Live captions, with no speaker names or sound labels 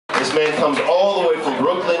This man comes all the way from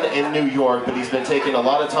Brooklyn in New York, but he's been taking a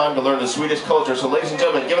lot of time to learn the Swedish culture. So ladies and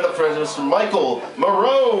gentlemen, give it up for Mr.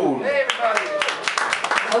 Merone. Hey everybody.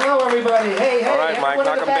 Hello everybody. Hey, all right, Mike,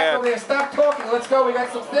 everyone in the back over there, stop talking. Let's go. We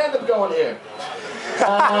got some stand-up going here.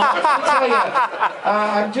 Let me tell you,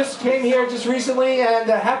 I just came here just recently, and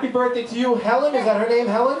happy birthday to you, Helen. Is that her name,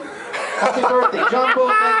 Helen? Happy birthday. John Bull,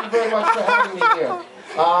 thank you very much for having me here.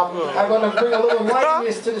 I'm going to bring a little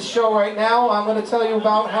lightness to the show right now. I'm going to tell you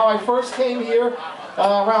about how I first came here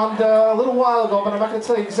around a little while ago, but I'm not going to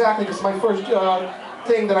tell you exactly because my first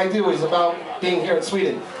thing that I do is about being here in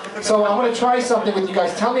Sweden. So I'm going to try something with you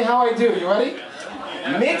guys. Tell me how I do. You ready?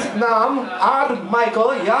 Mitt namn är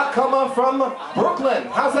Michael. Jag kommer from Brooklyn.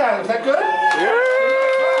 How's that? Is that good? Yeah!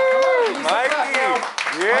 Mikey!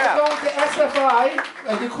 Yeah! I'm going to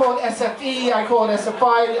SFI. You call it SFE, I call it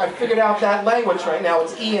SFI. I figured out that language right now.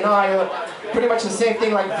 It's E and I. Pretty much the same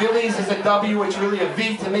thing, like Billy's is a W, it's really a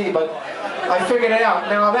V to me, but I figured it out.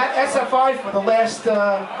 Now I'm at SFI for the last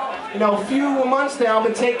few months now. I've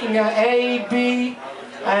been taking A, B,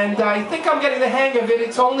 and I think I'm getting the hang of it.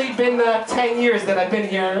 It's only been 10 years that I've been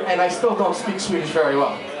here, and I still don't speak Swedish very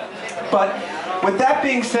well. But with that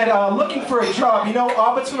being said, looking for a job. You know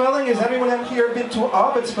arbetsförmedling? Has anyone here been to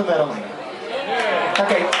arbetsförmedling?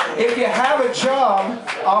 Okay, if you have a job,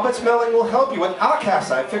 arbetsförmedling will help you with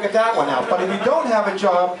a-kassa. I figured that one out. But if you don't have a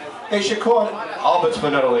job, they should call it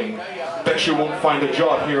arbetsförmedling. Bet you won't find a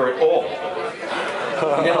job here at all.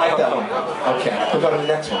 You didn't like that one? Okay, we'll go to the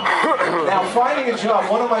next one. Now, finding a job,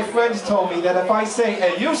 one of my friends told me that if I say,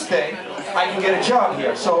 hey, you stay, I can get a job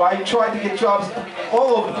here. So I tried to get jobs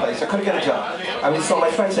all over the place. I couldn't get a job. So my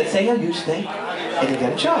friend said, say, hey, you stay, and you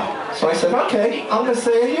get a job. So I said, okay, I'm going to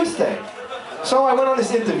say, hey, you stay. So I went on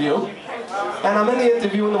this interview, and I'm in the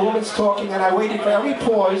interview, and the woman's talking, and I waited for every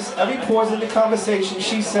pause in the conversation.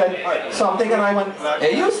 She said something, and I went,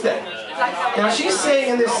 hey, you stay. Now she's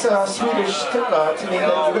saying in this Swedish to me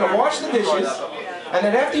that you're going to wash the dishes, and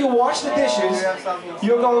then after you wash the dishes,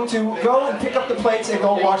 you're going to go and pick up the plates and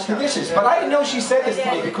go wash the dishes. But I didn't know she said this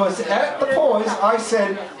to me because at the pause I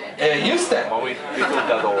said, you stay.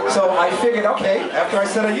 So I figured, okay, after I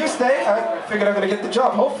said you stay, I figured I'm going to get the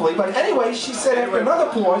job, hopefully. But anyway, she said after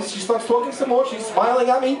another pause, she starts talking some more, she's smiling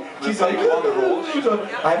at me. She's like,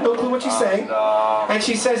 I have no clue what she's saying. And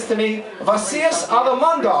she says to me, "Vad ses alla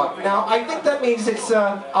måndag?" Now, I think that means it's,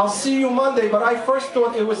 I'll see you Monday, but I first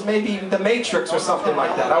thought it was maybe The Matrix or something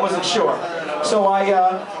like that. I wasn't sure. So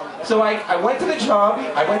I went to the job.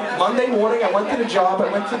 I went Monday morning. I went to the job.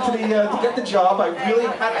 I went to get the job. I really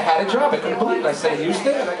had a job. I couldn't believe it. I said, you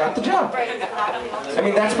stay, and I got the job. I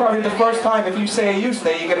mean, that's probably the first time if you say you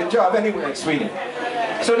stay, you get a job anywhere in Sweden.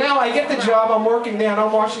 So now I get the job. I'm working there, and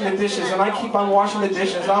I'm washing the dishes, and I keep on washing the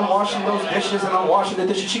dishes. I'm washing those dishes, and I'm washing the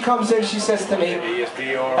dishes. She comes in. She says to me,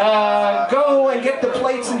 go and get the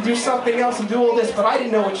plates and do something else and do all this. But I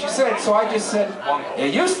didn't know what she said, so I just said, yeah,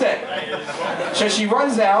 you stay. So she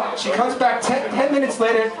runs out. She comes back 10 minutes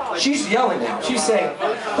later. She's yelling now. She's saying,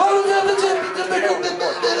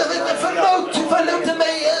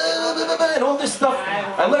 and all this stuff.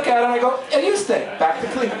 I look at her and I go, yeah, you stay. Back to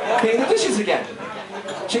clean the dishes again.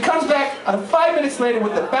 She comes back 5 minutes later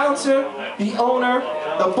with the bouncer, the owner,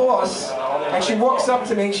 the boss, and she walks up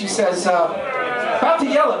to me and she says, about to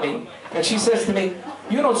yell at me, and she says to me,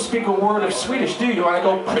 you don't speak a word of Swedish, do you? And I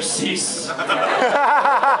go, precis. So I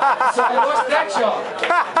lost that job.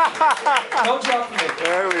 No job for me.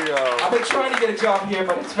 There we go. I've been trying to get a job here,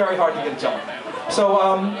 but it's very hard to get a job. So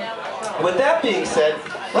with that being said,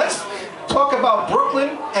 let's talk about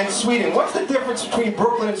Brooklyn and Sweden. What's the difference between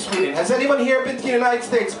Brooklyn and Sweden? Has anyone here been to the United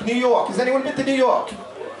States, New York? Has anyone been to New York?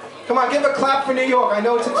 Come on, give a clap for New York. I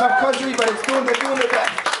know it's a tough country, but they're doing their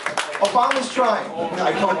best. Obama's trying.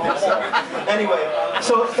 I don't think so. Anyway,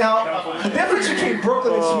 so now, the difference between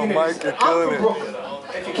Brooklyn and Sweden is, I'm from Brooklyn,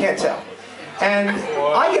 if you can't tell. And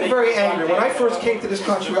I get very angry. When I first came to this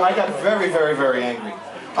country, I got very, very, very angry.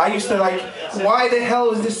 I used to like, why the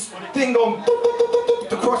hell is this thing going boop, boop, boop, boop,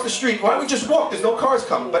 boop, across the street? Why don't we just walk? There's no cars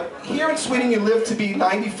coming. But here in Sweden, you live to be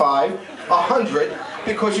 95, 100,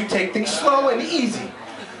 because you take things slow and easy.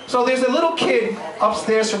 So there's a little kid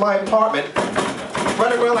upstairs from my apartment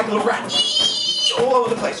running around like a little rat, all over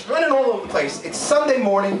the place, running all over the place. It's Sunday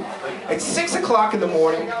morning, it's 6 o'clock in the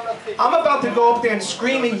morning. I'm about to go up there and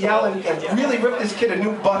scream and yell and really rip this kid a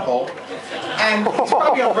new butthole. And he's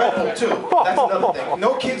probably on Red Bull too, that's another thing.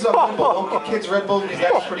 No kids on Red Bull, don't get kids Red Bull because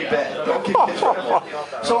that's pretty bad. Don't get kids Red Bull.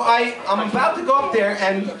 So I'm about to go up there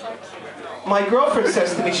and my girlfriend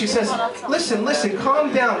says to me, she says, listen,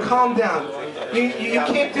 calm down, calm down. You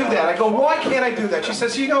can't do that. I go, why can't I do that? She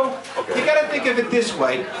says, you know, you got to think of it this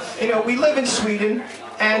way. You know, we live in Sweden,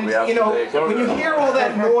 And, you know, when you hear all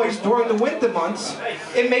that noise during the winter months,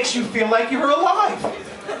 it makes you feel like you're alive.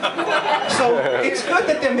 So it's good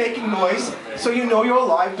that they're making noise so you know you're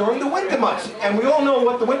alive during the winter months. And we all know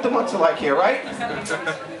what the winter months are like here, right?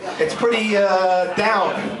 It's pretty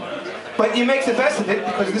down. But you make the best of it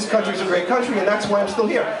because this country is a great country and that's why I'm still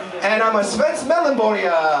here. And I'm a Svensk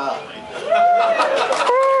Mellanborgare.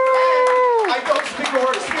 I don't speak a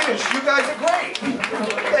word of Swedish. You guys are great.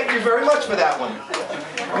 Thank you very much for that one.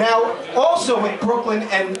 Now, also in Brooklyn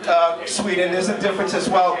and Sweden, there's a difference as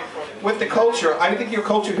well with the culture. I think your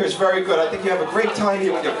culture here is very good. I think you have a great time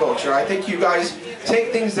here with your culture. I think you guys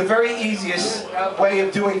take things the very easiest way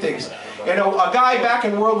of doing things. You know, a guy back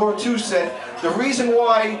in World War II said, the reason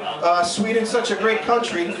why Sweden's such a great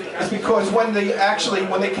country is because when they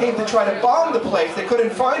came to try to bomb the place, they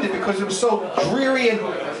couldn't find it because it was so dreary and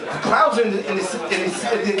clouds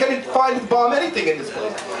they couldn't find to bomb anything in this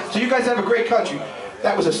place. So you guys have a great country.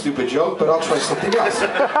 That was a stupid joke, but I'll try something else.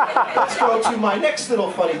 Let's go to my next little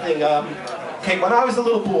funny thing. Okay, when I was a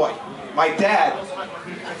little boy, my dad,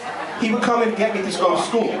 he would come and get me to go to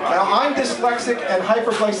school. Now, I'm dyslexic and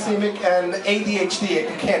hyperglycemic and ADHD. If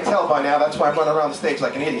you can't tell by now, that's why I run around the stage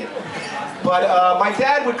like an idiot. But my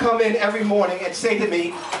dad would come in every morning and say to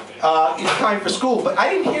me, it's time for school. But I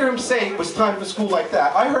didn't hear him say it was time for school like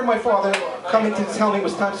that. I heard my father come in to tell me it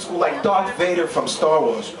was time for school like Darth Vader from Star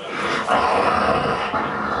Wars.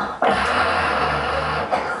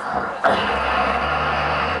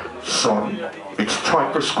 Son, it's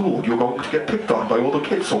time for school. You're going to get picked on by all the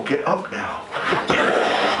kids, so get up now.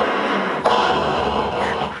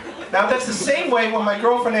 Now that's the same way when my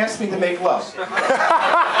girlfriend asks me to make love. She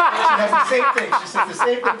has the same thing. She says the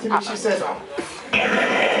same thing to me. She says,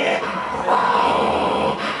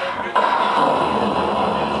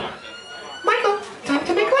 Michael, time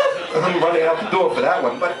to make love. I'm running out the door for that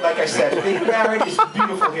one. But like I said, being married is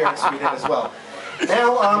beautiful here in Sweden as well.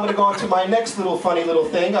 Now I'm going to go on to my next little funny little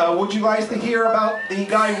thing. Would you like to hear about the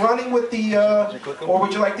guy running with the, or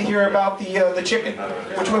would you like to hear about the chicken?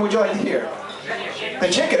 Which one would you like to hear? The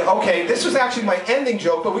chicken. Okay, this was actually my ending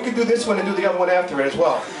joke, but we could do this one and do the other one after it as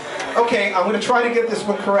well. Okay, I'm going to try to get this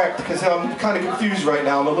one correct because I'm kind of confused right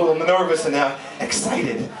now. I'm a little nervous and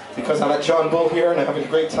excited because I'm at John Bull here and I'm having a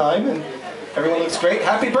great time and everyone looks great.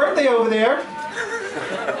 Happy birthday over there.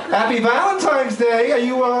 Happy Valentine's Day. Are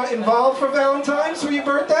you involved for Valentine's for your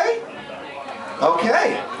birthday?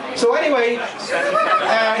 Okay. So anyway,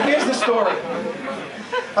 here's the story.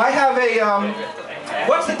 I have a,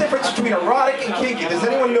 what's the difference between erotic and kinky? Does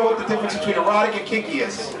anyone know what the difference between erotic and kinky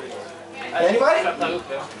is? Anybody?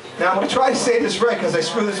 Now I'm going to try to say this right because I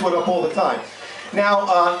screw this one up all the time.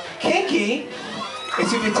 Now, kinky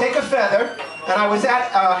is if you take a feather, and I was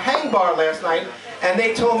at a hang bar last night, and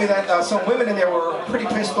they told me that some women in there were pretty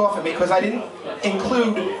pissed off at me because I didn't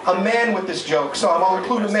include a man with this joke, so I'm going to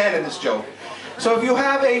include a man in this joke. So if you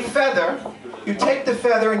have a feather, you take the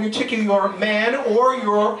feather and you tickle your man or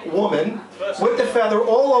your woman with the feather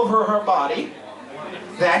all over her body.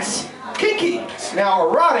 That's kinky. Now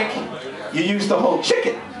erotic, you use the whole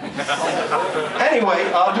chicken.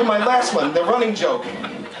 Anyway, I'll do my last one, the running joke.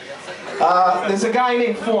 There's a guy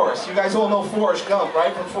named Forrest. You guys all know Forrest Gump,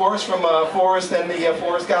 right? From Forrest and the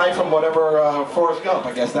Forrest guy from whatever, Forrest Gump.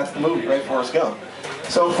 I guess that's the movie, right? Forrest Gump.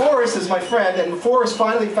 So Forrest is my friend, and Forrest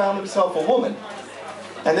finally found himself a woman.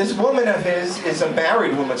 And this woman of his is a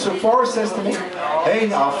married woman. So Forrest says to me,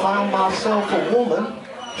 hey, I found myself a woman.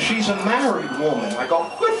 She's a married woman. I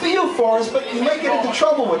go, good for you, Forrest, but you may get into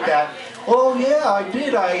trouble with that. Oh, yeah, I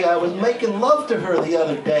did. I was making love to her the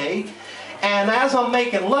other day. And as I'm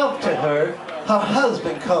making love to her, her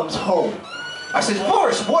husband comes home. I said,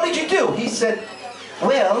 Forrest, what did you do? He said,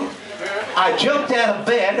 well, I jumped out of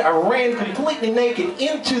bed, I ran completely naked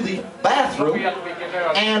into the bathroom,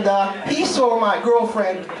 and he saw my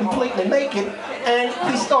girlfriend completely naked, and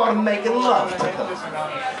he started making love to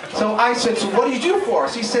her. So I said, so what did you do,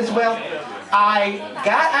 Forrest? He says, well, I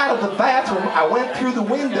got out of the bathroom, I went through the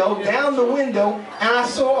window, down the window, and I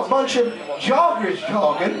saw a bunch of joggers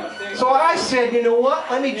jogging. So I said, you know what,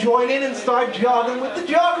 let me join in and start jogging with the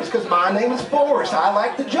joggers, because my name is Forrest, I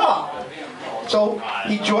like to jog. So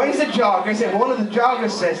he joins the joggers, and one of the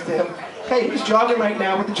joggers says to him, hey, he's jogging right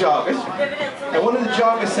now with the joggers. And one of the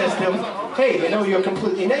joggers says to him, hey, you know, you're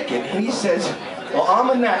completely naked. And he says, well, I'm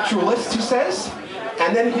a naturalist, he says.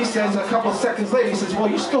 And then he says, a couple of seconds later, he says, well,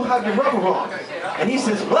 you still have your rubber on. And he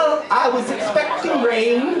says, well, I was expecting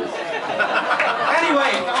rain.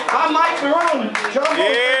 Anyway, I'm Mike Merone.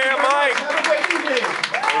 Yeah, Mike. Have a great evening.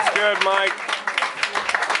 That's good, Mike.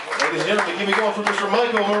 Ladies and gentlemen, give me going for Mr.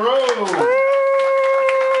 Michael Merone.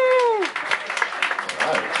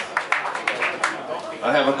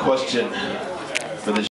 I have have a question for the